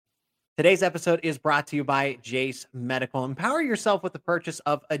Today's episode is brought to you by Jace Medical. Empower yourself with the purchase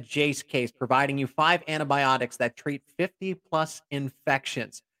of a Jace case, providing you 5 antibiotics that treat 50 plus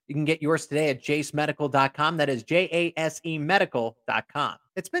infections. You can get yours today at jacemedical.com. That is JASE medical.com.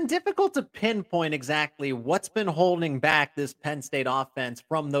 It's been difficult to pinpoint exactly what's been holding back this Penn State offense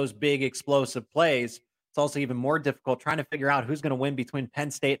from those big explosive plays. It's also even more difficult trying to figure out who's going to win between Penn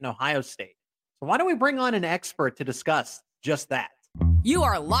State and Ohio State. So why don't we bring on an expert to discuss just that? You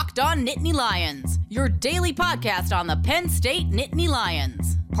are Locked On Nittany Lions, your daily podcast on the Penn State Nittany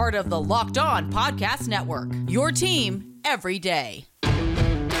Lions. Part of the Locked On Podcast Network, your team every day.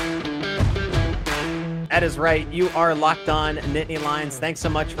 That is right. You are Locked On Nittany Lions. Thanks so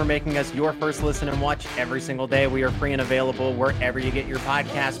much for making us your first listen and watch every single day. We are free and available wherever you get your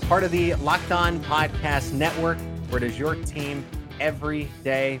podcast. Part of the Locked On Podcast Network, where it is your team every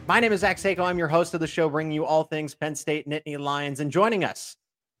day. My name is Zach Seiko. I'm your host of the show, bringing you all things Penn State Nittany Lions. And joining us,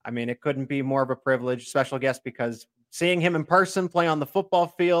 I mean, it couldn't be more of a privilege, special guest, because seeing him in person play on the football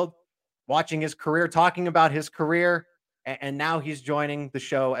field, watching his career, talking about his career, and now he's joining the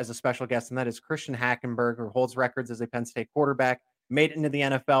show as a special guest, and that is Christian Hackenberg, who holds records as a Penn State quarterback, made it into the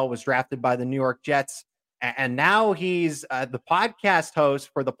NFL, was drafted by the New York Jets, and now he's the podcast host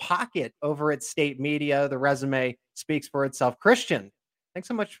for The Pocket over at State Media. The resume speaks for itself. Christian, thanks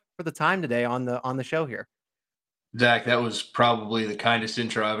so much for the time today on the show here. Zach, that was probably the kindest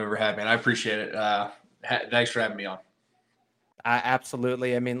intro I've ever had, man. I appreciate it. Thanks for having me on.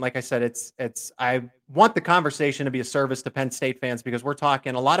 Absolutely. I mean, like I said, I want the conversation to be a service to Penn State fans, because we're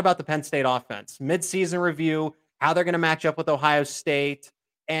talking a lot about the Penn State offense, midseason review, how they're going to match up with Ohio State,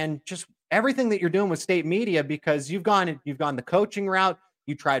 and just everything that you're doing with State Media, because you've gone the coaching route.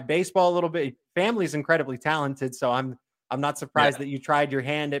 You tried baseball a little bit. Family's incredibly talented, so I'm not surprised that you tried your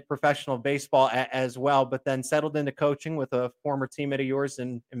hand at professional baseball as well, but then settled into coaching with a former teammate of yours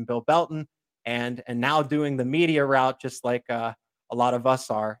in Bill Belton, and now doing the media route, just like a lot of us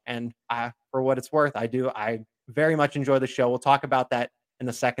are. And for what it's worth, I very much enjoy the show. We'll talk about that in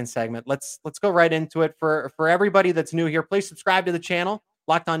the second segment. Let's go right into it. For everybody that's new here, please subscribe to the channel,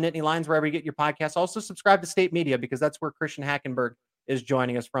 Locked On Nittany Lions, wherever you get your podcasts. Also subscribe to State Media, because that's where Christian Hackenberg is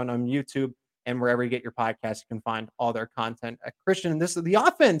joining us from on YouTube, and wherever you get your podcasts, you can find all their content. Christian, the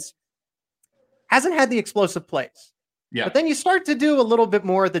offense hasn't had the explosive plays. Yeah. But then you start to do a little bit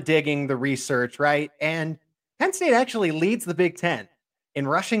more of the digging, the research, right? And Penn State actually leads the Big Ten in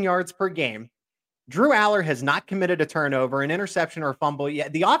rushing yards per game. Drew Aller has not committed a turnover, an interception, or a fumble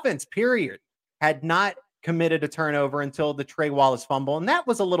yet. The offense, period, had not committed a turnover until the Trey Wallace fumble, and that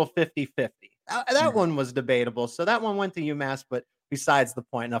was a little 50-50. That one was debatable, so that one went to UMass, but besides the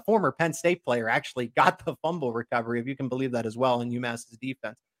point. And a former Penn State player actually got the fumble recovery, if you can believe that as well, in UMass's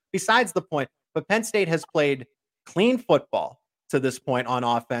defense. Besides the point, but Penn State has played clean football to this point on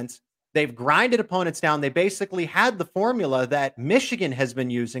offense. They've grinded opponents down. They basically had the formula that Michigan has been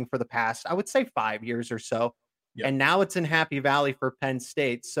using for the past, I would say, 5 years or so. Yep. And now it's in Happy Valley for Penn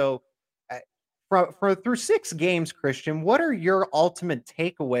State. So through 6 games, Christian, what are your ultimate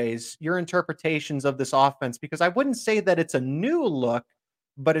takeaways, your interpretations of this offense? Because I wouldn't say that it's a new look,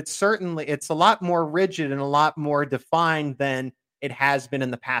 but it's a lot more rigid and a lot more defined than it has been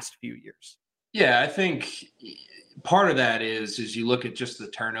in the past few years. Yeah, I think part of that is you look at just the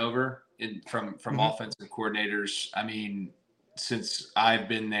turnover from offensive coordinators. I mean, since I've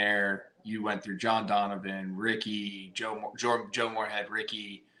been there, you went through John Donovan, Ricky, Joe Moorhead,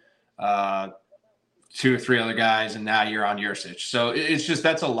 Ricky, 2 or 3 other guys, and now you're on Yursich. So it's just,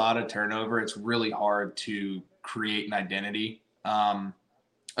 that's a lot of turnover. It's really hard to create an identity,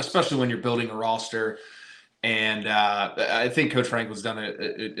 especially when you're building a roster. And I think Coach Frankl's done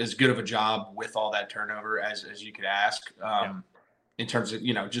as good of a job with all that turnover as you could ask, in terms of,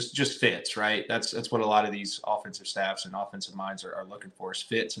 just fits, right? That's what a lot of these offensive staffs and offensive minds are looking for, is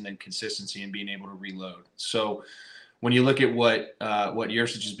fits, and then consistency and being able to reload. So when you look at what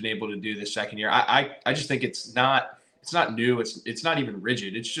Yursich has been able to do this second year, I just think it's not new. It's not even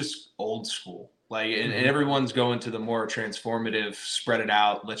rigid. It's just old school. And everyone's going to the more transformative, spread it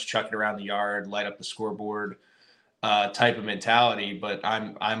out, let's chuck it around the yard, light up the scoreboard type of mentality. But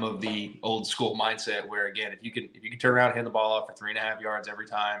I'm of the old school mindset where, again, if you can turn around and hand the ball off for 3.5 yards every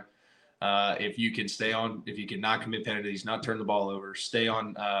time, if you can not commit penalties, not turn the ball over, stay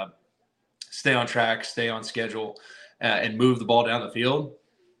on track, stay on schedule, and move the ball down the field,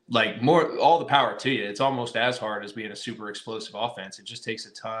 all the power to you. It's almost as hard as being a super explosive offense. It just takes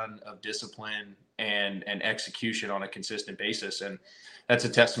a ton of discipline and execution on a consistent basis. And that's a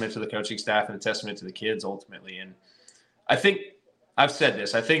testament to the coaching staff and a testament to the kids ultimately. And I think I've said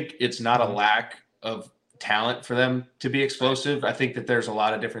this, I think it's not a lack of talent for them to be explosive. I think that there's a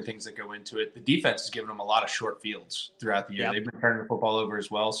lot of different things that go into it. The defense has given them a lot of short fields throughout the year. Yep. They've been turning the football over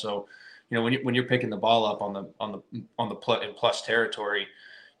as well. So, when you're picking the ball up on the in plus territory,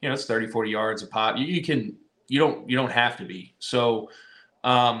 it's 30, 40 yards a pop. You don't have to be. So,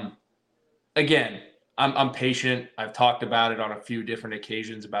 again, I'm patient. I've talked about it on a few different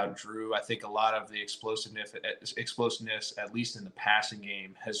occasions about Drew. I think a lot of the explosiveness, at least in the passing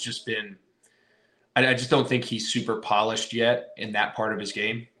game, has just been. I just don't think he's super polished yet in that part of his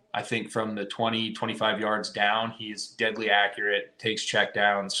game. I think from the 20, 25 yards down, he's deadly accurate, takes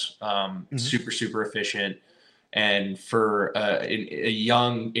checkdowns, super, super efficient. And for a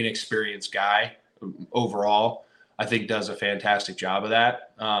young, inexperienced guy overall, I think does a fantastic job of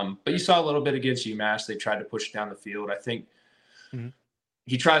that. But you saw a little bit against UMass. They tried to push it down the field. I think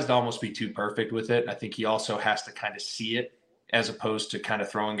he tries to almost be too perfect with it. I think he also has to kind of see it, as opposed to kind of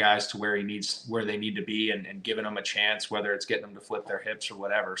throwing guys to where they need to be and giving them a chance, whether it's getting them to flip their hips or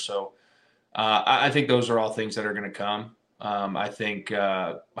whatever. So I think those are all things that are going to come. I think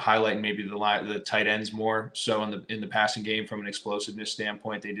highlighting maybe the tight ends more so in the passing game from an explosiveness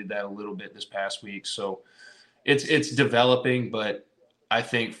standpoint. They did that a little bit this past week. So it's developing, but I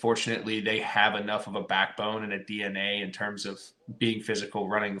think fortunately they have enough of a backbone and a DNA in terms of being physical,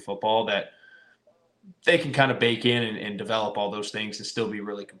 running the football, that they can kind of bake in and develop all those things and still be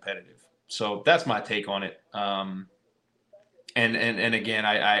really competitive. So that's my take on it. And again,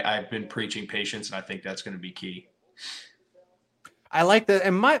 I've been preaching patience, and I think that's going to be key. I like that.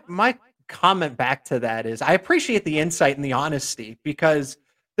 And my comment back to that is I appreciate the insight and the honesty, because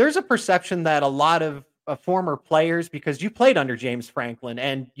there's a perception that a lot of former players, because you played under James Franklin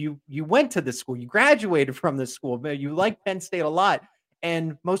and you went to the school, you graduated from the school, you like Penn State a lot.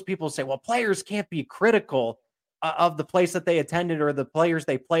 And most people say, well, players can't be critical of the place that they attended or the players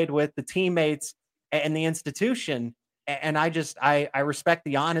they played with, the teammates and the institution. And I respect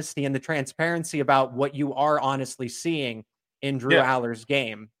the honesty and the transparency about what you are honestly seeing in Drew Aller's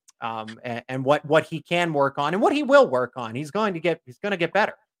game, and what he can work on and what he will work on. He's going to get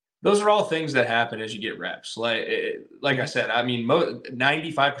better. Those are all things that happen as you get reps. Like I said, I mean,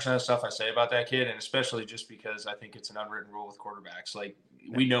 95% of the stuff I say about that kid, and especially just because I think it's an unwritten rule with quarterbacks, like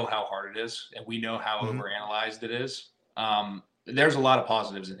we know how hard it is and we know how overanalyzed it is. There's a lot of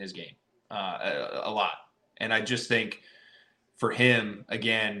positives in his game, a lot. And I just think for him,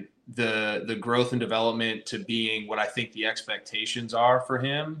 again, the growth and development to being what I think the expectations are for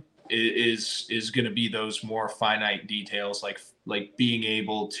him is going to be those more finite details, like being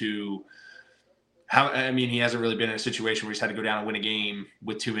able to he hasn't really been in a situation where he's had to go down and win a game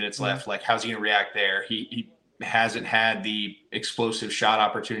with 2 minutes left. Like, how's he going to react there? He hasn't had the explosive shot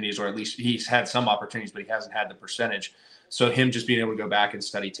opportunities, or at least he's had some opportunities, but he hasn't had the percentage. So him just being able to go back and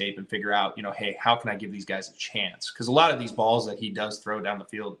study tape and figure out, hey, how can I give these guys a chance? Because a lot of these balls that he does throw down the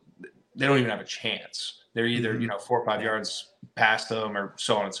field, they don't even have a chance. They're either, 4 or 5 yards past them or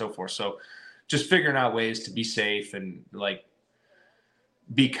so on and so forth. So just figuring out ways to be safe and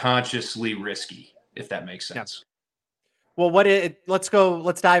be consciously risky, if that makes sense. Yeah. Well,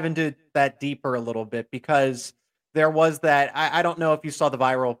 let's dive into that deeper a little bit, because there was that, I don't know if you saw the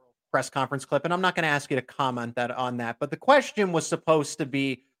viral press conference clip, and I'm not going to ask you to comment on that, but the question was supposed to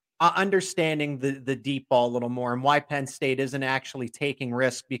be understanding the deep ball a little more and why Penn State isn't actually taking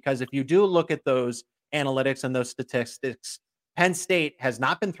risk. Because if you do look at those analytics and those statistics, Penn State has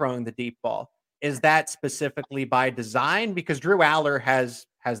not been throwing the deep ball. Is that specifically by design? Because Drew Aller has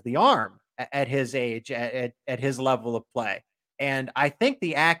the arm at his age, at his level of play. And I think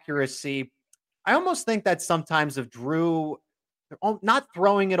the accuracy, I almost think that sometimes of Drew not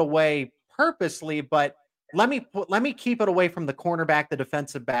throwing it away purposely, but let me keep it away from the cornerback, the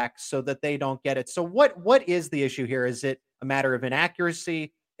defensive back, so that they don't get it. So what is the issue here? Is it a matter of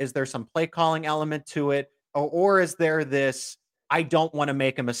inaccuracy? Is there some play calling element to it? Or is there this, I don't want to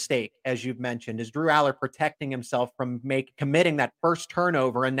make a mistake, as you've mentioned? Is Drew Aller protecting himself from committing that first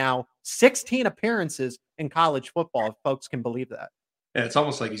turnover and now 16 appearances in college football, if folks can believe that? Yeah, it's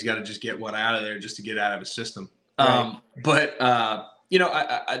almost like he's got to just get one out of there just to get out of his system. Right.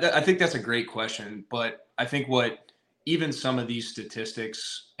 I think that's a great question. But I think what even some of these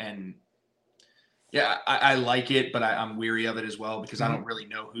statistics, and I like it, but I'm weary of it as well, because I don't really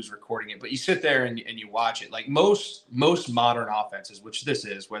know who's recording it. But you sit there and you watch it. Like most modern offenses, which this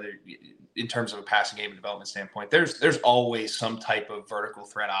is, whether in terms of a passing game and development standpoint, there's always some type of vertical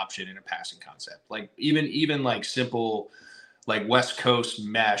threat option in a passing concept. Like even like simple, like West Coast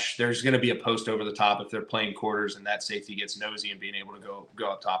mesh, there's going to be a post over the top if they're playing quarters and that safety gets nosy and being able to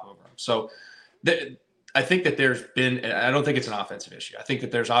go up top over them. So I think that I don't think it's an offensive issue. I think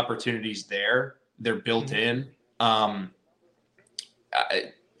that there's opportunities there they're built in. And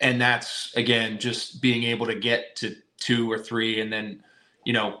that's, again, just being able to get to 2 or 3 and then,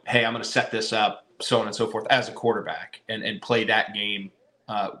 hey, I'm going to set this up, so on and so forth, as a quarterback and play that game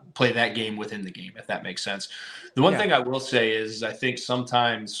within the game, if that makes sense. The one thing I will say is I think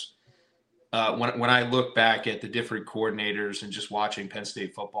sometimes when I look back at the different coordinators and just watching Penn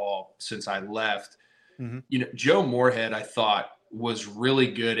State football since I left, Joe Moorhead, I thought, was really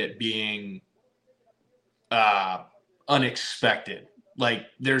good at being unexpected. Like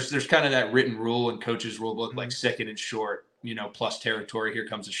there's kind of that written rule in coach's rule book, like second and short, plus territory, here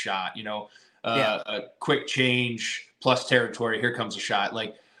comes a shot, a quick change plus territory, here comes a shot.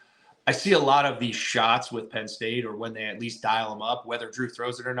 Like I see a lot of these shots with Penn State, or when they at least dial them up, whether Drew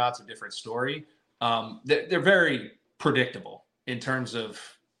throws it or not, it's a different story. They're very predictable in terms of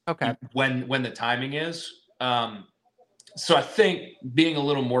when the timing is. So I think being a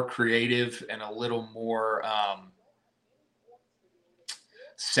little more creative and a little more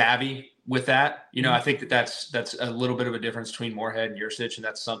savvy with that, I think that's a little bit of a difference between Moorhead and Yursich, and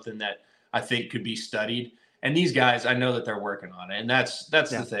that's something that I think could be studied. And these guys, I know that they're working on it, and that's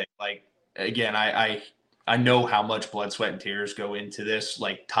the thing. Like again, I know how much blood, sweat, and tears go into this,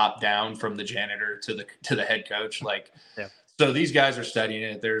 like top down from the janitor to the head coach. Like, so these guys are studying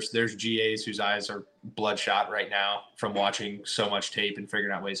it. There's GAs whose eyes are bloodshot right now from watching so much tape and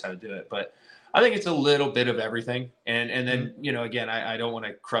figuring out ways how to do it. But I think it's a little bit of everything. And then, again, I don't want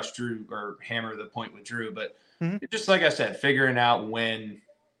to crush Drew or hammer the point with Drew, but just like I said, figuring out when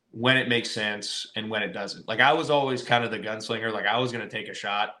it makes sense and when it doesn't. Like I was always kind of the gunslinger. Like I was going to take a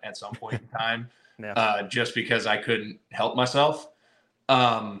shot at some point in time just because I couldn't help myself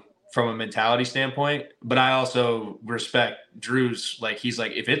from a mentality standpoint. But I also respect Drew's, like, he's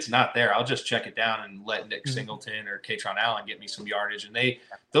like, if it's not there, I'll just check it down and let Nick Singleton or Katron Allen get me some yardage. And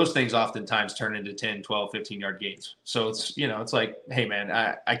those things oftentimes turn into 10, 12, 15-yard gains. So it's, it's like, hey man,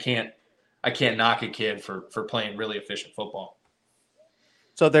 I can't knock a kid for playing really efficient football.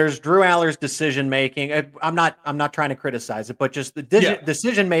 So there's Drew Aller's decision making. I'm not trying to criticize it, but just the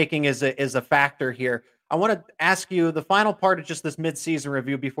decision making is a factor here. I want to ask you the final part of just this midseason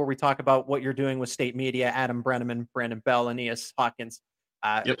review before we talk about what you're doing with State Media, Adam Brenneman, Brandon Bell, Aeneas Hawkins,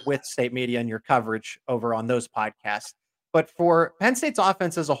 with State Media and your coverage over on those podcasts. But for Penn State's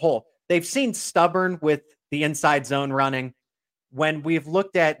offense as a whole, they've seen stubborn with the inside zone running. When we've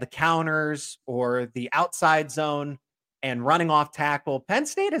looked at the counters or the outside zone and running off tackle, Penn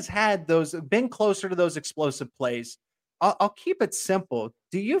State has been closer to those explosive plays. I'll keep it simple.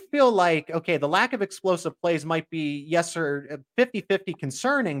 Do you feel like, okay, the lack of explosive plays might be, yes, or 50-50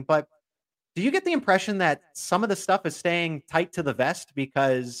 concerning, but do you get the impression that some of the stuff is staying tight to the vest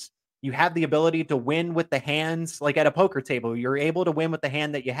because you have the ability to win with the hands, like at a poker table, you're able to win with the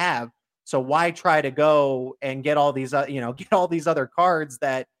hand that you have. So why try to go and get all these, get all these other cards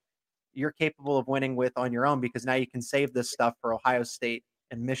that you're capable of winning with on your own, because now you can save this stuff for Ohio State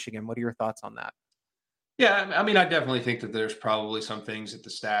and Michigan. What are your thoughts on that? Yeah, I mean, I definitely think that there's probably some things that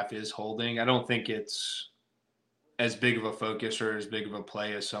the staff is holding. I don't think it's as big of a focus or as big of a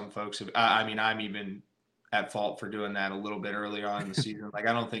play as some folks have. I mean, I'm even at fault for doing that a little bit earlier on in the season. Like,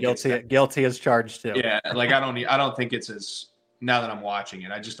 I don't think guilty as charged too. Yeah, like I don't think it's as, now that I'm watching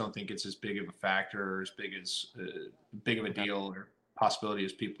it, I just don't think it's as big of a factor or as big of a deal or possibility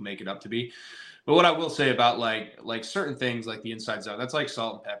as people make it up to be. But what I will say about like certain things like the inside zone, that's like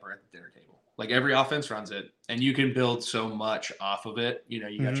salt and pepper at the dinner table. Like every offense runs it, and you can build so much off of it. You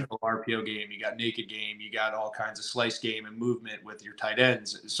got your RPO game, you got naked game, you got all kinds of slice game and movement with your tight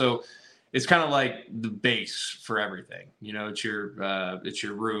ends. So it's kind of like the base for everything. It's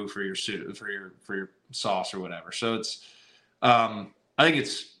your roux for your soup, for your sauce or whatever. So it's I think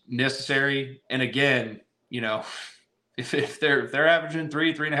it's necessary. And again, if they're averaging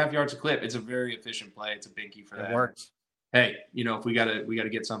 3.5 yards a clip, it's a very efficient play. It's a binky for that. It works. Hey, if we gotta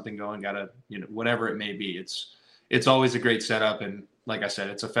get something going, whatever it may be, it's always a great setup. And like I said,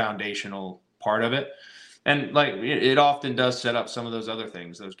 it's a foundational part of it. And like it often does set up some of those other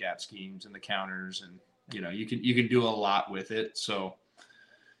things, those gap schemes and the counters, and you can do a lot with it. So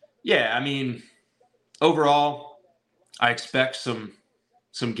yeah, I mean, overall, I expect some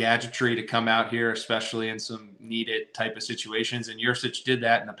gadgetry to come out here, especially in some needed type of situations. And Yursich did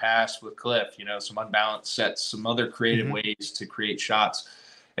that in the past with Cliff, some unbalanced sets, some other creative ways to create shots.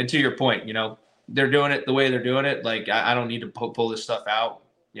 And to your point, they're doing it the way they're doing it. Like, I don't need to pull this stuff out.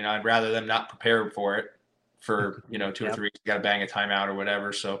 I'd rather them not prepare for it for, 2 or 3 weeks. You got to bang a timeout or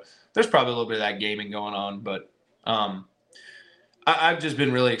whatever. So there's probably a little bit of that gaming going on. But I've just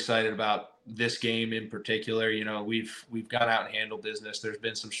been really excited about this game in particular. We've gone out and handled business. There's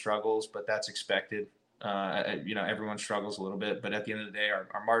been some struggles, but that's expected. Everyone struggles a little bit, but at the end of the day,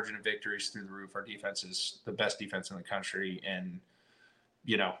 our margin of victory is through the roof. Our defense is the best defense in the country, and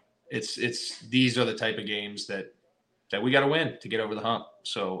it's these are the type of games that we got to win to get over the hump.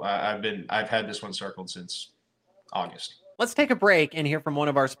 So I've had this one circled since August. Let's take a break and hear from one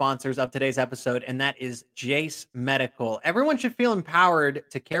of our sponsors of today's episode, and that is Jace Medical. Everyone should feel empowered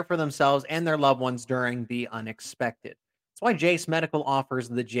to care for themselves and their loved ones during the unexpected. That's why Jace Medical offers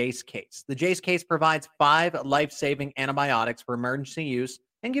the Jace Case. The Jace Case provides 5 life-saving antibiotics for emergency use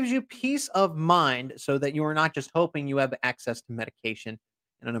and gives you peace of mind so that you are not just hoping you have access to medication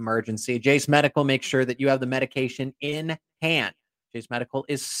in an emergency. Jace Medical makes sure that you have the medication in hand. Jace Medical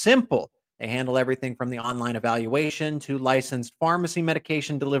is simple. They handle everything from the online evaluation to licensed pharmacy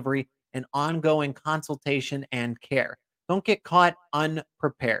medication delivery and ongoing consultation and care. Don't get caught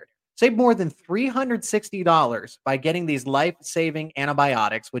unprepared. Save more than $360 by getting these life-saving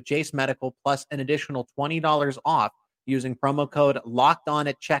antibiotics with Jace Medical plus an additional $20 off using promo code LOCKEDON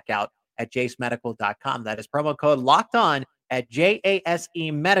at checkout at jacemedical.com. That is promo code LOCKEDON at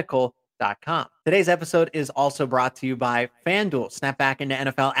jasemedical.com. Today's episode is also brought to you by FanDuel. Snap back into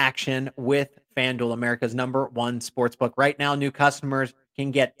NFL action with FanDuel, America's #1 sportsbook. Right now, new customers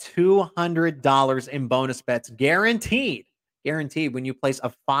can get $200 in bonus bets guaranteed when you place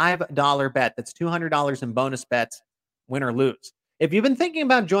a $5 bet. That's $200 in bonus bets, win or lose. If you've been thinking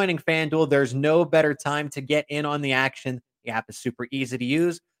about joining FanDuel, there's no better time to get in on the action. The app is super easy to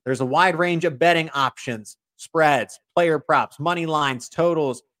use. There's a wide range of betting options, spreads, player props, money lines,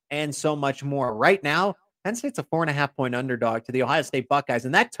 totals, and so much more. Right now, Penn State's a 4.5-point underdog to the Ohio State Buckeyes,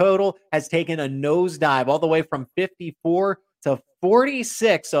 and that total has taken a nosedive all the way from 54 to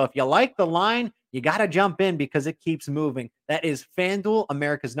 46. So if you like the line, you got to jump in because it keeps moving. That is FanDuel,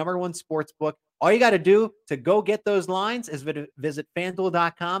 America's #1 sportsbook. All you got to do to go get those lines is visit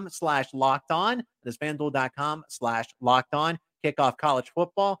FanDuel.com/lockedon. That is FanDuel.com/lockedon. Kick off college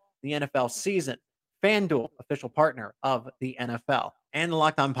football, the NFL season. FanDuel, official partner of the NFL. And the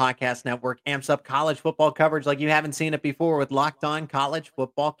Locked On Podcast Network amps up college football coverage like you haven't seen it before with Locked On College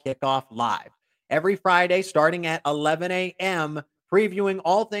Football Kickoff Live. Every Friday starting at 11 a.m., previewing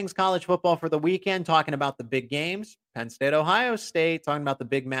all things college football for the weekend, talking about the big games, Penn State, Ohio State, talking about the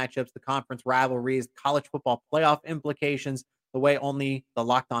big matchups, the conference rivalries, college football playoff implications, the way only the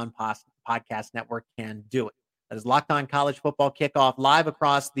Locked On Podcast Network can do it. That is Locked On College Football Kickoff Live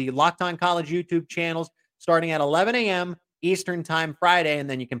across the Locked On College YouTube channels starting at 11 a.m. Eastern Time Friday, and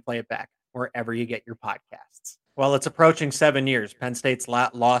then you can play it back wherever you get your podcasts. Well, it's approaching 7 years. Penn State's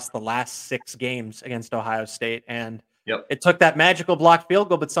lost the last 6 games against Ohio State, and It took that magical block field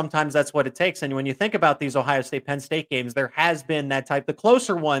goal, but sometimes that's what it takes. And when you think about these Ohio State-Penn State games, there has been that type, the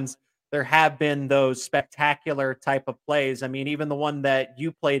closer ones, there have been those spectacular type of plays. I mean, even the one that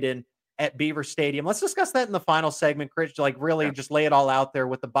you played in at Beaver Stadium. Let's discuss that in the final segment, Chris, to really just lay it all out there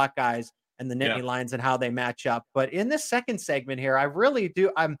with the Buckeyes and the Nittany Lions and how they match up. But in this second segment here, I really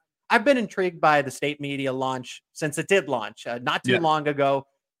do. I've been intrigued by the state media launch since it did launch not too long ago.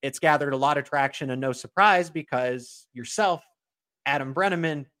 It's gathered a lot of traction, and no surprise because yourself, Adam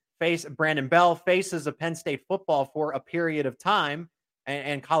Brenneman, Brandon Bell faces a Penn State football for a period of time,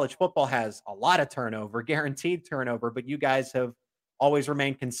 and college football has a lot of turnover, guaranteed turnover, but you guys have always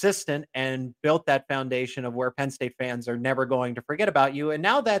remained consistent and built that foundation of where Penn State fans are never going to forget about you. And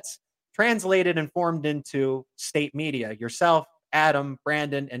now that's translated and formed into state media. Yourself, Adam,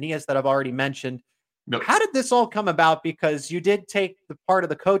 Brandon, Aeneas that I've already mentioned. Yep. How did this all come about? Because you did take the part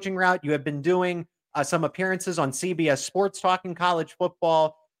of the coaching route. You have been doing some appearances on CBS Sports talking college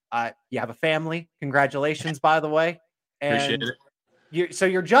football. You have a family. Congratulations, by the way. And appreciate it. So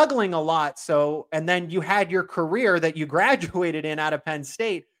you're juggling a lot. And then you had your career that you graduated in out of Penn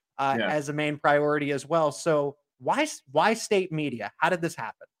State as a main priority as well. So why state media? How did this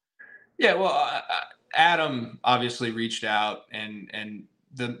happen? Yeah, well, Adam obviously reached out, and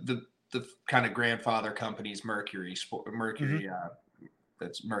the kind of grandfather company's Mercury.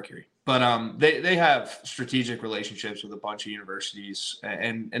 That's Mercury. But they have strategic relationships with a bunch of universities,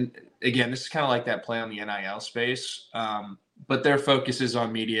 and again, this is kind of like that play on the NIL space. But their focus is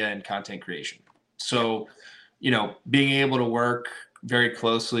on media and content creation. So, being able to work very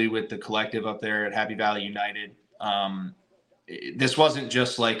closely with the collective up there at Happy Valley United. This wasn't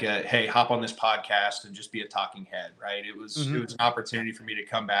just like hey, hop on this podcast and just be a talking head, right? It was an opportunity for me to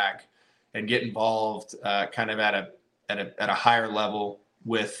come back and get involved kind of at a higher level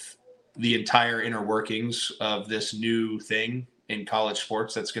with the entire inner workings of this new thing in college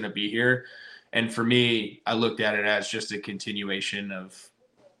sports that's going to be here. And for me, I looked at it as just a continuation of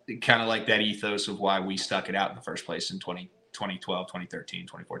kind of like that ethos of why we stuck it out in the first place in 2012, 2013,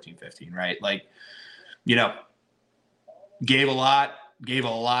 2014, 15, right? Like, gave a lot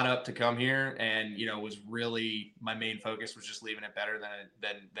up to come here, and was really, my main focus was just leaving it better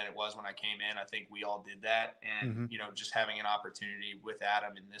than it was when I came in. I think we all did that, and just having an opportunity with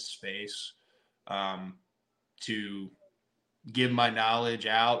Adam in this space to give my knowledge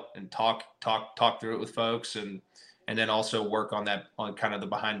out and talk through it with folks, and then also work on kind of the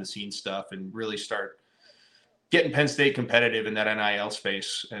behind the scenes stuff, and really start getting Penn State competitive in that NIL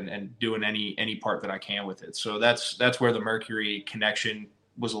space, and doing any part that I can with it. So that's where the Mercury connection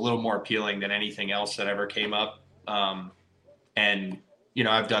was a little more appealing than anything else that ever came up. And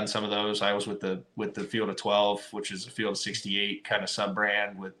I've done some of those. I was with the Field of 12, which is a Field of 68 kind of sub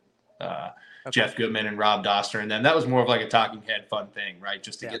brand with Jeff Goodman and Rob Doster, and then that was more of like a talking head fun thing, right?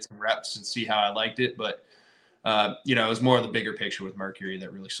 Just to get some reps and see how I liked it. But it was more of the bigger picture with Mercury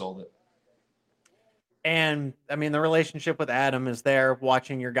that really sold it. And I mean, the relationship with Adam is there.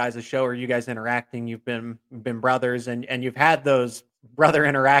 Watching your guys' show, or you guys interacting, you've been brothers, and you've had those brother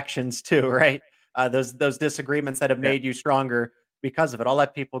interactions too, right? Those disagreements that have made you stronger because of it. I'll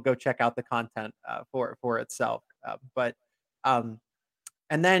let people go check out the content for itself.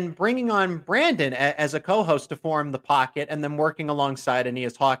 And then bringing on Brandon as a co-host to form the pocket, and then working alongside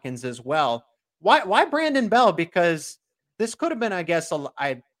Aeneas Hawkins as well. Why Brandon Bell? Because this could have been, I guess,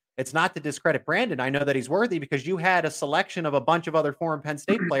 it's not to discredit Brandon. I know that he's worthy, because you had a selection of a bunch of other former Penn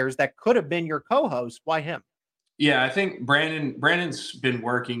State players that could have been your co-host. Why him? Yeah, I think Brandon's been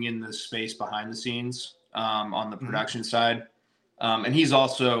working in the space behind the scenes on the production side. And he's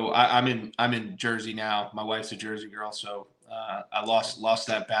also, I'm in Jersey now. My wife's a Jersey girl, so I lost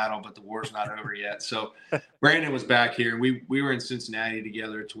that battle, but the war's not over yet. So Brandon was back here. We were in Cincinnati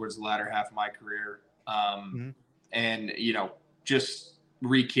together towards the latter half of my career. And, just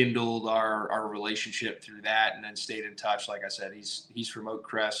rekindled our relationship through that, and then stayed in touch. Like I said, he's from Oak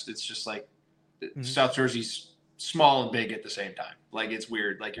Crest. It's just like South Jersey's small and big at the same time. Like, it's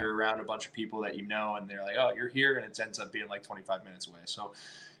weird. Like, you're around a bunch of people that and they're like, oh, you're here, and it ends up being like 25 minutes away. So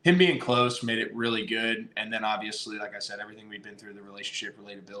him being close made it really good. And then obviously, like I said, everything we've been through, the relationship,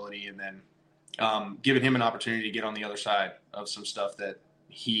 relatability, and then giving him an opportunity to get on the other side of some stuff that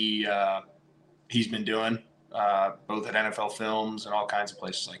he's been doing, both at NFL Films and all kinds of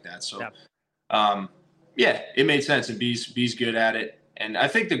places like that. So, it made sense, and B's good at it. And I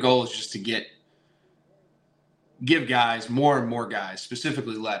think the goal is just to give guys, more and more guys,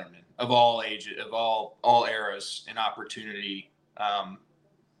 specifically lettermen of all ages, of all eras, an opportunity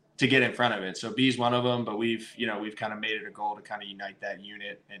to get in front of it. So B's one of them, but we've kind of made it a goal to kind of unite that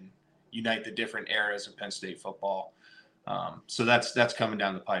unit and unite the different eras of Penn State football. So that's coming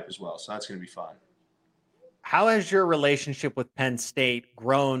down the pipe as well. So that's going to be fun. How has your relationship with Penn State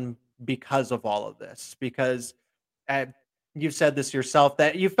grown because of all of this? Because you've said this yourself,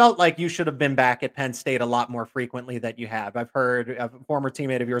 that you felt like you should have been back at Penn State a lot more frequently than you have. I've heard a former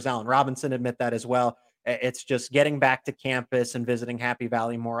teammate of yours, Allen Robinson, admit that as well. It's just getting back to campus and visiting Happy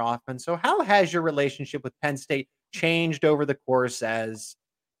Valley more often. So how has your relationship with Penn State changed over the course as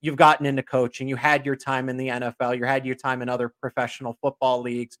you've gotten into coaching? You had your time in the NFL, you had your time in other professional football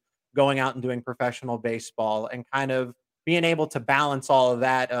leagues, going out and doing professional baseball, and kind of being able to balance all of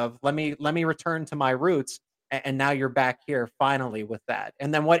that of let me return to my roots. And now you're back here finally with that.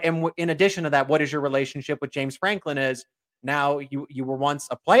 And then in addition to that, what is your relationship with James Franklin? Is now you were once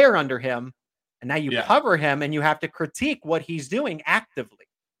a player under him, and now you cover him, and you have to critique what he's doing actively.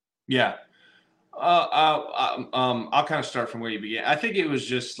 Yeah. I'll kind of start from where you began. I think it was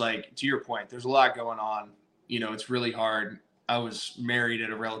just like, to your point, there's a lot going on. It's really hard. I was married at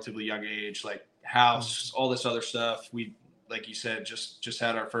a relatively young age, like house, all this other stuff. We, like you said, just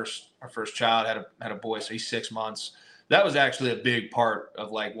had our first child, had a boy, so he's 6 months. That was actually a big part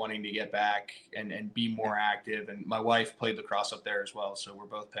of like wanting to get back and be more active. And my wife played lacrosse up there as well, so we're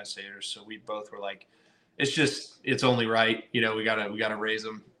both Penn Staters. So we both were like, it's only right, we gotta raise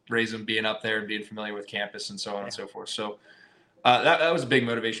them being up there and being familiar with campus and so on and so forth. So that was a big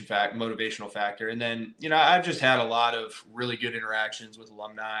motivational factor. And then I've just had a lot of really good interactions with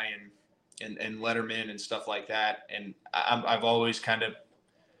alumni and lettermen and stuff like that. And I've always kind of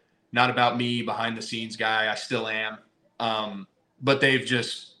not about me, behind the scenes guy. I still am. But they've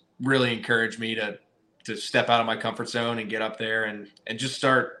just really encouraged me to step out of my comfort zone and get up there and just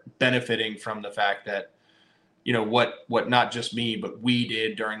start benefiting from the fact that, what not just me, but we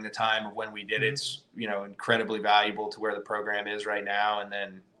did during the time of when we did it's, incredibly valuable to where the program is right now. And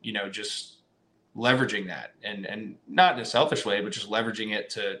then, just leveraging that and not in a selfish way, but just leveraging it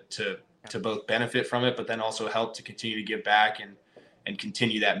to both benefit from it, but then also help to continue to give back and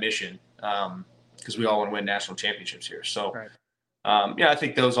continue that mission. Because we all want to win national championships here. So, Right. I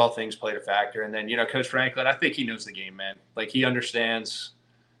think those all things played a factor. And then, Coach Franklin, I think he knows the game, man. Like, he understands,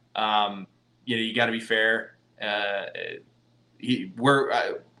 you got to be fair.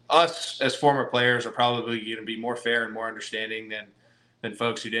 Us as former players are probably going to be more fair and more understanding than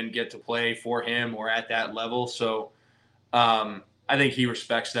folks who didn't get to play for him or at that level. So I think he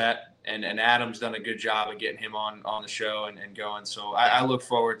respects that. And Adam's done a good job of getting him on the show and going. So I look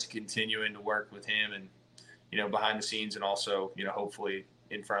forward to continuing to work with him and, behind the scenes and also, hopefully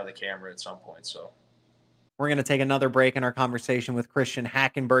in front of the camera at some point. So we're going to take another break in our conversation with Christian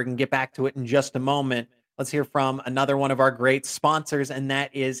Hackenberg and get back to it in just a moment. Let's hear from another one of our great sponsors, and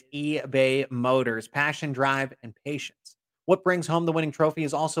that is eBay Motors. Passion, drive, and patience. What brings home the winning trophy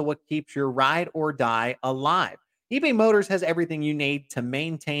is also what keeps your ride or die alive. eBay Motors has everything you need to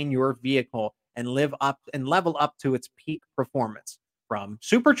maintain your vehicle and level up to its peak performance. From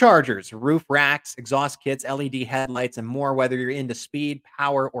superchargers, roof racks, exhaust kits, LED headlights, and more, whether you're into speed,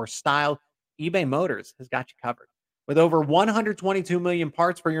 power, or style, eBay Motors has got you covered. With over 122 million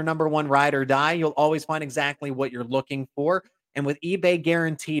parts for your number one ride or die, you'll always find exactly what you're looking for. And with eBay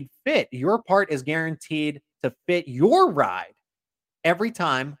Guaranteed Fit, your part is guaranteed to fit your ride every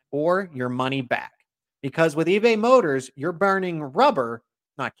time or your money back. Because with eBay Motors, you're burning rubber,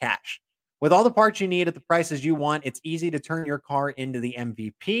 not cash. With all the parts you need at the prices you want, it's easy to turn your car into the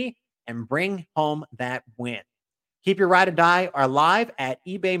MVP and bring home that win. Keep your ride or die alive at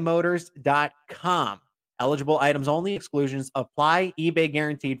ebaymotors.com. Eligible items only, exclusions apply. eBay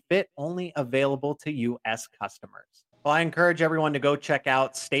Guaranteed Fit only available to U.S. customers. Well, I encourage everyone to go check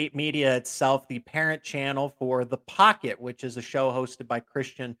out State Media itself, the parent channel for The Pocket, which is a show hosted by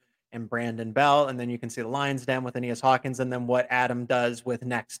Christian and Brandon Bell. And then you can see the Lions Den with Aeneas Hawkins, and then what Adam does with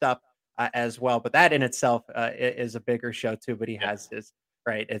Next Up as well. But that in itself is a bigger show too, but he has his,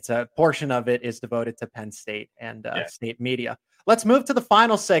 right. It's a portion of it is devoted to Penn State and State Media. Let's move to the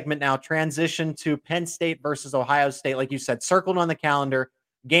final segment now, transition to Penn State versus Ohio State. Like you said, circled on the calendar,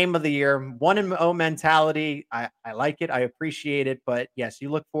 game of the year, 1-0 mentality. I like it. I appreciate it. But yes,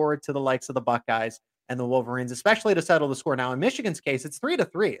 you look forward to the likes of the Buckeyes and the Wolverines, especially to settle the score. Now, in Michigan's case, it's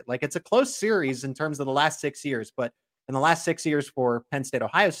 3-3. Like, it's a close series in terms of the last 6 years. But in the last 6 years for Penn State,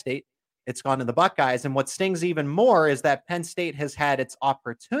 Ohio State, it's gone to the Buckeyes. And what stings even more is that Penn State has had its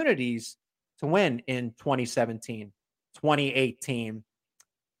opportunities to win in 2017, 2018,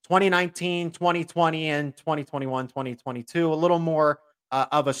 2019, 2020, and 2021, 2022. A little more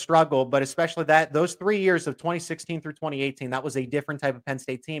of a struggle, but especially those 3 years of 2016 through 2018, that was a different type of Penn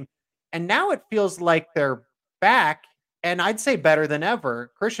State team. And now it feels like they're back, and I'd say better than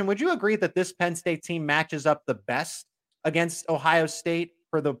ever. Christian, would you agree that this Penn State team matches up the best against Ohio State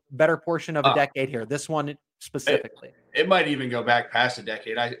for the better portion of a decade here? This one specifically. It might even go back past a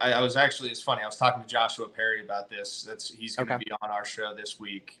decade. I was actually, it's funny, I was talking to Joshua Perry about this. He's going to be on our show this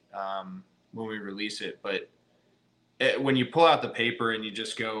week when we release it. But when you pull out the paper and you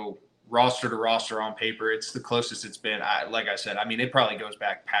just go roster to roster on paper, it's the closest it's been. Like I said, I mean, it probably goes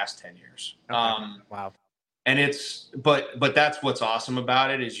back past 10 years. Wow. And but that's what's awesome about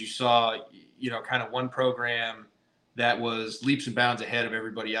it is you saw, kind of one program that was leaps and bounds ahead of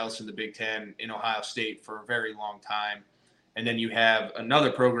everybody else in the Big Ten in Ohio State for a very long time. And then you have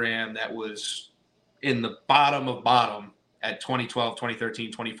another program that was in the bottom of bottom at 2012,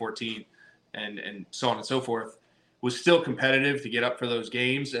 2013, 2014, and so on and so forth, was still competitive to get up for those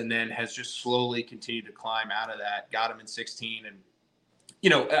games, and then has just slowly continued to climb out of that, got them in 16. And,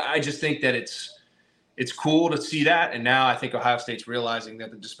 I just think that it's cool to see that. And now I think Ohio State's realizing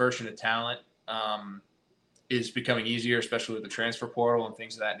that the dispersion of talent is becoming easier, especially with the transfer portal and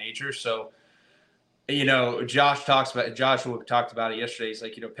things of that nature. So, Joshua talked about it yesterday. He's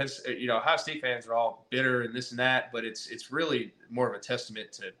like, Ohio State fans are all bitter and this and that, but it's really more of a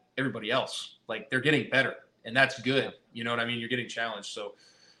testament to everybody else. Like, they're getting better, and that's good. You know what I mean? You're getting challenged. So,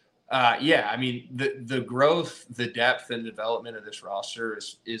 I mean, the growth, the depth, and development of this roster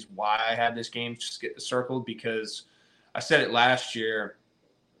is why I had this game circled, because I said it last year,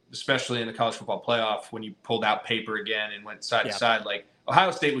 especially in the college football playoff, when you pulled out paper again and went side to side. Like, Ohio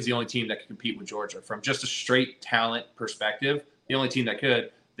State was the only team that could compete with Georgia from just a straight talent perspective. The only team that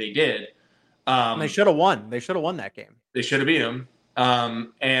could, they did. They should have won. They should have won that game. They should have beat them. I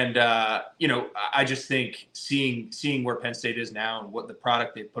just think seeing where Penn State is now and what the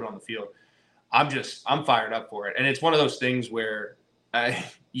product they put on the field, I'm fired up for it. And it's one of those things where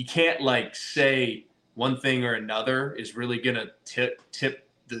you can't say one thing or another is really going to tip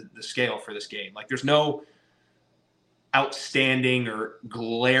the scale for this game. Like, there's no outstanding or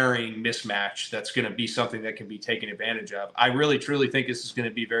glaring mismatch that's going to be something that can be taken advantage of. I really, truly think this is going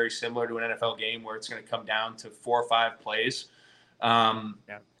to be very similar to an NFL game where it's going to come down to 4 or 5 plays,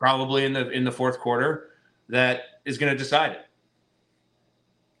 probably in the fourth quarter, that is going to decide it.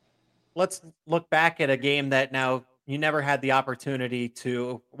 Let's look back at a game that now you never had the opportunity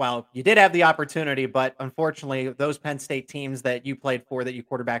to, well, you did have the opportunity, but unfortunately those Penn State teams that you played for, that you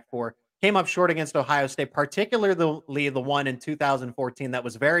quarterbacked for, came up short against Ohio State, particularly the one in 2014 that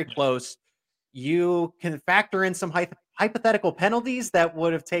was very close. You can factor in some hypothetical penalties that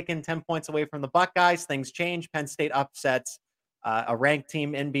would have taken 10 points away from the Buckeyes. Things change. Penn State upsets a ranked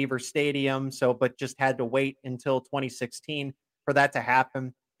team in Beaver Stadium, but just had to wait until 2016 for that to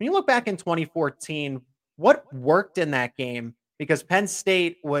happen. When you look back in 2014, what worked in that game? Because Penn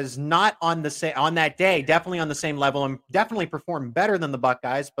State was not on that day, definitely on the same level, and definitely performed better than the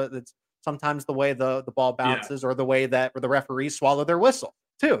Buckeyes. But it's sometimes the way the ball bounces, or the way that the referees swallow their whistle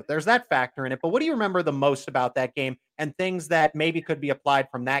too. There's that factor in it. But what do you remember the most about that game, and things that maybe could be applied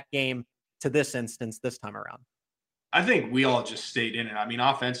from that game to this instance this time around? I think we all just stayed in it. I mean,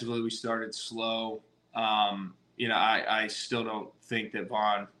 offensively, we started slow. I still don't think that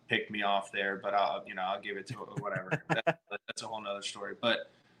Vaughn picked me off there, but I'll give it to whatever. That's a whole nother story.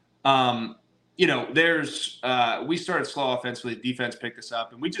 But, we started slow offensively. Defense picked us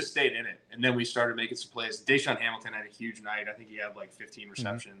up, and we just stayed in it. And then we started making some plays. Deshaun Hamilton had a huge night. I think he had like 15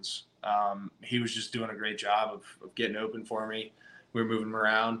 receptions. Mm-hmm. He was just doing a great job of getting open for me. We were moving him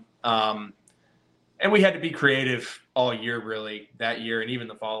around. And we had to be creative all year, really, that year and even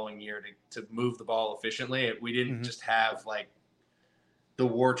the following year to move the ball efficiently. We didn't just have like the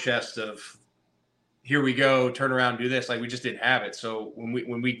war chest of, here we go, turn around, do this. Like, we just didn't have it. So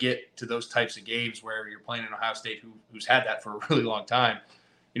when we get to those types of games where you're playing in Ohio State, who's had that for a really long time,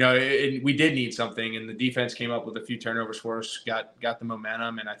 we did need something. And the defense came up with a few turnovers for us, got the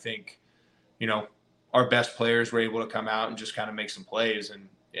momentum. And I think, our best players were able to come out and just kind of make some plays. And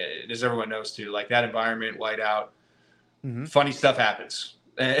as everyone knows too, like that environment, whiteout, funny stuff happens.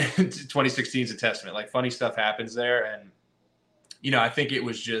 2016 is a testament. Like, funny stuff happens there. And, I think it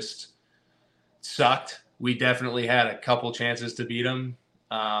was just sucked. We definitely had a couple chances to beat them.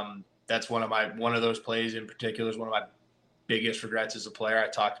 That's one of those plays in particular is one of my biggest regrets as a player. I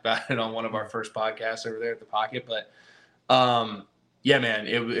talked about it on one of our first podcasts over there at the Pocket, but man,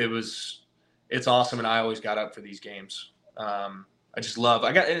 it's awesome. And I always got up for these games. I just love,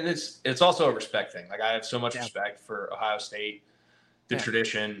 and it's also a respect thing. Like, I have so much respect for Ohio State, the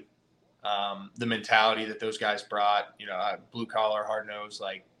tradition, the mentality that those guys brought, blue collar, hard nosed,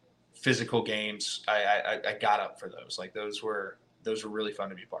 like physical games. I got up for those. Like, those were really fun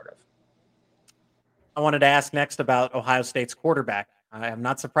to be part of. I wanted to ask next about Ohio State's quarterback. I am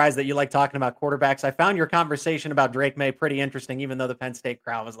not surprised that you like talking about quarterbacks. I found your conversation about Drake May pretty interesting, even though the Penn State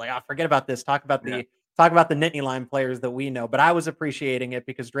crowd was like, forget about this. Talk about the Nittany Lion players that we know. But I was appreciating it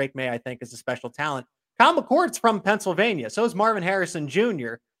because Drake May, I think, is a special talent. Kyle McCord's from Pennsylvania. So is Marvin Harrison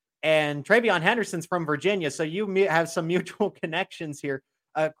Jr. And Travion Henderson's from Virginia. So you have some mutual connections here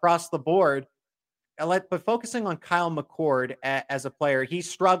across the board. But focusing on Kyle McCord as a player, he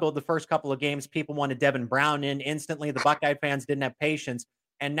struggled the first couple of games. People wanted Devin Brown in instantly. The Buckeye fans didn't have patience.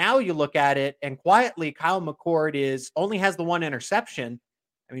 And now you look at it, and quietly, Kyle McCord only has the one interception.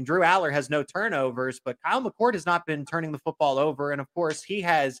 I mean, Drew Aller has no turnovers, but Kyle McCord has not been turning the football over. And of course, he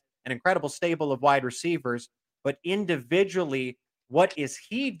has an incredible stable of wide receivers. But individually, what is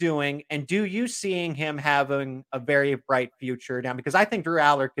he doing? And do you seeing him having a very bright future now? Because I think Drew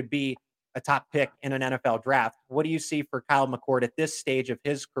Aller could be a top pick in an NFL draft. What do you see for Kyle McCord at this stage of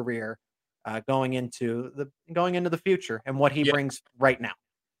his career, going into the future, and what he brings right now?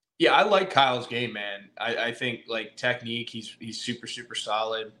 Yeah, I like Kyle's game, man. I think, like, technique, he's super, super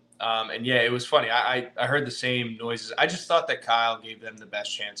solid. And yeah, it was funny. I heard the same noises. I just thought that Kyle gave them the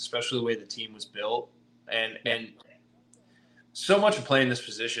best chance, especially the way the team was built. And so much of playing this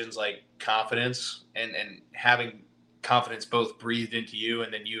position is like confidence and having confidence both breathed into you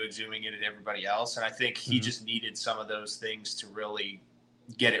and then you exuding it at everybody else. And I think he just needed some of those things to really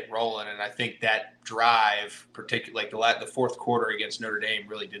get it rolling. And I think that drive, particularly like the fourth quarter against Notre Dame,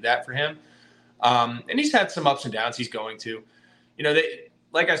 really did that for him. And he's had some ups and downs. He's going to,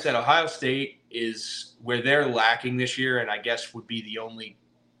 like I said, Ohio State is where they're lacking this year. And I guess would be the only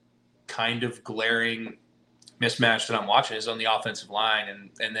kind of glaring mismatch that I'm watching is on the offensive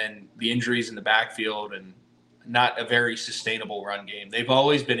line. And then the injuries in the backfield and not a very sustainable run game. They've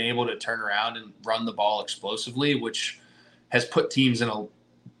always been able to turn around and run the ball explosively, which has put teams in a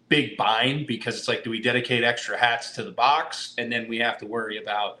big bind because it's like, do we dedicate extra hats to the box? And then we have to worry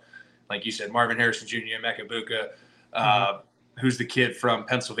about, like you said, Marvin Harrison Jr., Emeka Buka, Who's the kid from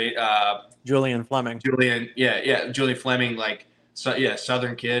Pennsylvania? Julian Fleming. Julian Fleming, like, so yeah,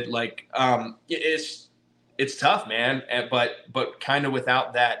 Southern kid. Like, it's tough, man. But kind of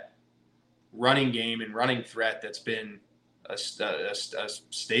without that running game and running threat, that's been a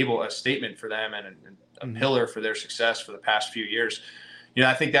statement for them and a pillar for their success for the past few years.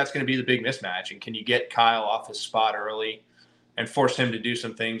 I think that's going to be the big mismatch. And can you get Kyle off his spot early and force him to do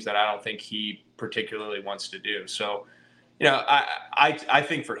some things that I don't think he particularly wants to do? So, I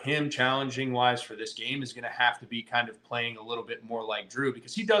think for him, challenging wise for this game is going to have to be kind of playing a little bit more like Drew,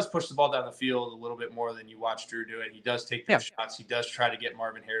 because he does push the ball down the field a little bit more than you watch Drew do it. He does take those shots. He does try to get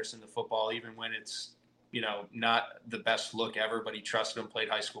Marvin Harrison the football, even when it's, not the best look ever, but he trusted him, played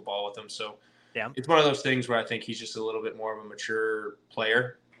high school ball with him. So it's one of those things where I think he's just a little bit more of a mature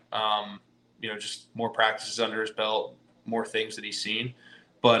player. Just more practices under his belt, more things that he's seen.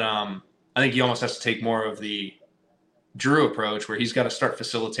 But I think he almost has to take more of the Drew approach, where he's got to start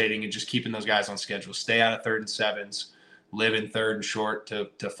facilitating and just keeping those guys on schedule, stay out of 3rd and 7s, live in 3rd and short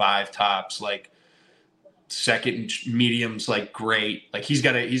to 5 tops, like 2nd and mediums, like great. Like he's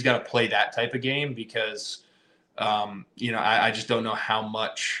got to play that type of game, because I just don't know how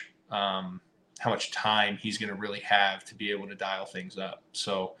much time he's going to really have to be able to dial things up.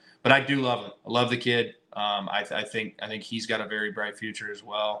 So, but I do love him. I love the kid. I think he's got a very bright future as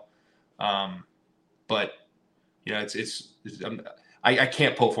well. But I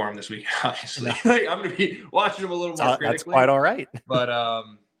can't pull for him this week, obviously. Like, I'm going to be watching him a little more critically. That's quite all right. But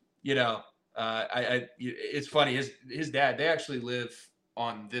it's funny. His dad, they actually live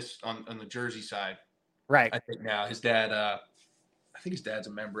on the Jersey side, right? I think now his dad. I think his dad's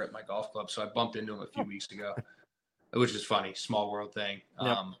a member at my golf club, so I bumped into him a few weeks ago, which is funny, small world thing.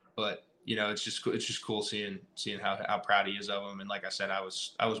 Yep. But it's just cool seeing how proud he is of him. And like I said, I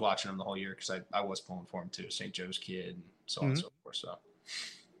was watching him the whole year, because I was pulling for him too, St. Joe's kid, and so on and so forth. So,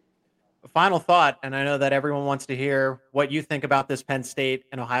 a final thought, and I know that everyone wants to hear what you think about this Penn State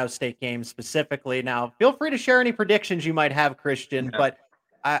and Ohio State game specifically. Now, feel free to share any predictions you might have, Christian. But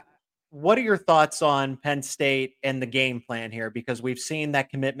what are your thoughts on Penn State and the game plan here? Because we've seen that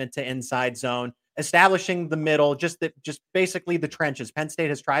commitment to inside zone, establishing the middle, just basically the trenches. Penn State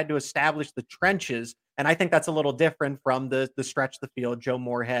has tried to establish the trenches, and I think that's a little different from the stretch the field, Joe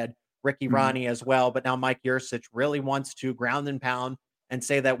Moorhead, Ricky Ronnie as well. But now Mike Yursich really wants to ground and pound and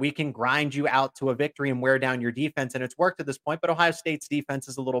say that we can grind you out to a victory and wear down your defense. And it's worked to this point, but Ohio State's defense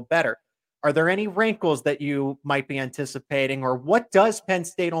is a little better. Are there any wrinkles that you might be anticipating, or what does Penn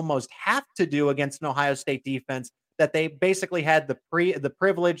State almost have to do against an Ohio State defense that they basically had the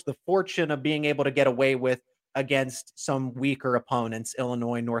privilege, the fortune of being able to get away with against some weaker opponents,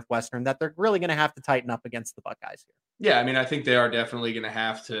 Illinois, Northwestern, that they're really going to have to tighten up against the Buckeyes here? Yeah, I mean, I think they are definitely going to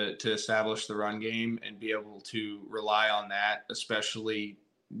have to establish the run game and be able to rely on that, especially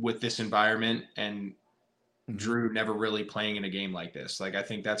with this environment and Drew never really playing in a game like this. Like, I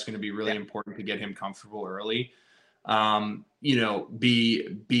think that's going to be really important to get him comfortable early.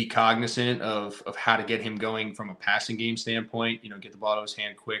 Be cognizant of how to get him going from a passing game standpoint, get the ball to his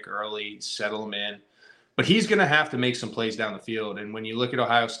hand quick early, settle him in. But he's going to have to make some plays down the field. And when you look at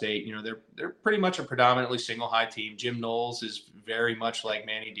Ohio State, they're pretty much a predominantly single high team. Jim Knowles is very much like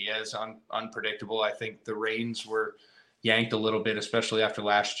Manny Diaz, unpredictable. I think the reins were yanked a little bit, especially after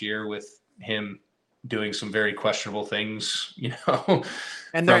last year with him doing some very questionable things,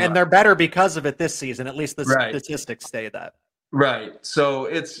 And they're better because of it this season. At least the statistics say that. Right. So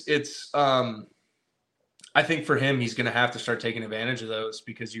it's I think for him, he's going to have to start taking advantage of those,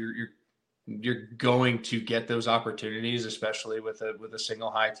 because you're going to get those opportunities, especially with a single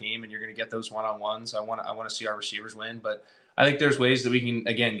high team, and you're going to get those one-on-ones. I want to see our receivers win, but I think there's ways that we can,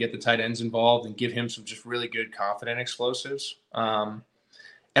 again, get the tight ends involved and give him some just really good, confident explosives. And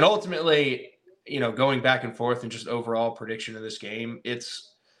ultimately, going back and forth and just overall prediction of this game,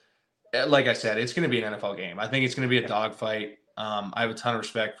 it's, like I said, it's going to be an NFL game. I think it's going to be a dogfight. I have a ton of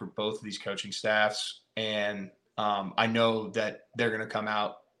respect for both of these coaching staffs, and I know that they're going to come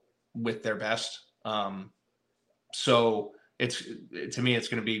out with their best. So to me, it's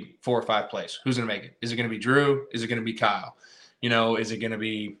going to be 4 or 5 plays. Who's going to make it? Is it going to be Drew? Is it going to be Kyle? Is it going to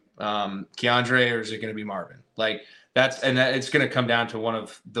be Keandre, or is it going to be Marvin? Like, it's going to come down to one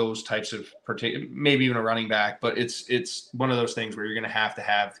of those types of, maybe even a running back, but it's one of those things where you're going to have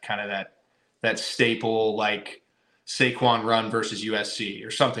kind of that staple, like Saquon run versus USC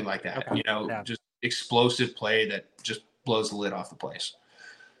or something like that. Okay. Just explosive play that just blows the lid off the place.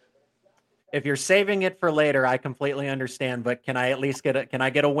 If you're saving it for later, I completely understand, but can I at least get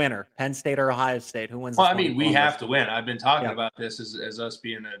a winner? Penn State or Ohio State? Who wins? Well, I mean, we have to win. I've been talking about this as us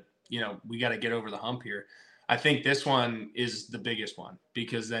being we got to get over the hump here. I think this one is the biggest one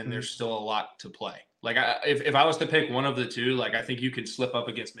because then there's still a lot to play. Like if I was to pick one of the two, like I think you can slip up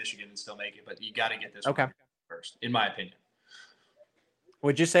against Michigan and still make it, but you got to get this one first, in my opinion.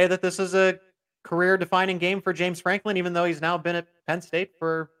 Would you say that this is a career-defining game for James Franklin, even though he's now been at Penn State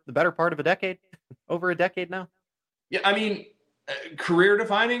for the better part of a decade, over a decade now? Yeah, I mean,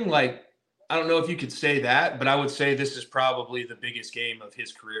 career-defining, like, I don't know if you could say that, but I would say this is probably the biggest game of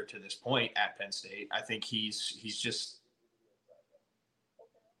his career to this point at Penn State. I think he's just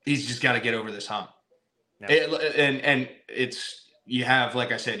got to get over this hump. Yeah. And it's, you have,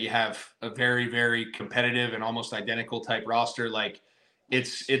 like I said, you have a very, very competitive and almost identical type roster. Like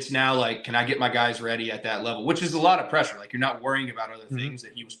it's now like, can I get my guys ready at that level, which is a lot of pressure. Like you're not worrying about other things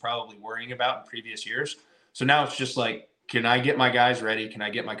that he was probably worrying about in previous years. So now it's just like, can I get my guys ready? Can I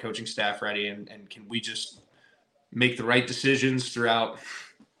get my coaching staff ready? And can we just make the right decisions throughout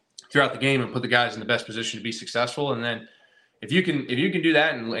the game and put the guys in the best position to be successful? And then if you can do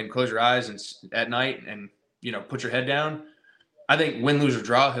that and close your eyes and at night and, you know, put your head down, I think win, lose or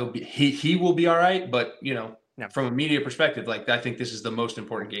draw, he will be all right. But, you know, from a media perspective, like I think this is the most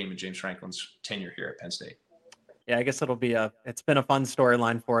important game in James Franklin's tenure here at Penn State. Yeah, I guess it's been a fun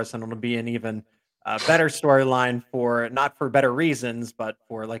storyline for us, and it'll be an even better storyline not for better reasons, but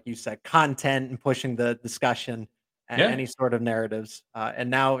for, like you said, content and pushing the discussion and any sort of narratives. And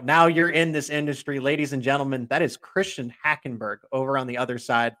now you're in this industry, ladies and gentlemen. That is Christian Hackenberg over on the other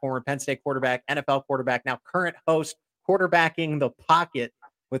side, former Penn State quarterback, NFL quarterback, now current host, quarterbacking the pocket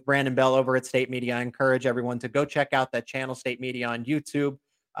with Brandon Bell over at State Media. I encourage everyone to go check out that channel, State Media, on YouTube,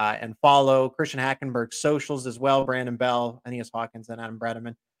 and follow Christian Hackenberg's socials as well. Brandon Bell, Aeneas Hawkins, and Adam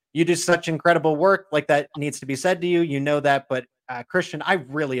Bredeman. You do such incredible work. Like, that needs to be said to you. You know that. But Christian, I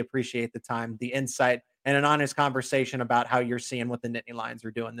really appreciate the time, the insight, and an honest conversation about how you're seeing what the Nittany Lions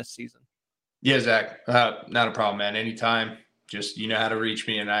are doing this season. Yeah, Zach, not a problem, man. Anytime, just, you know how to reach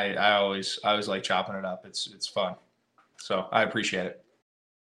me. And I always like chopping it up. It's fun. So I appreciate it.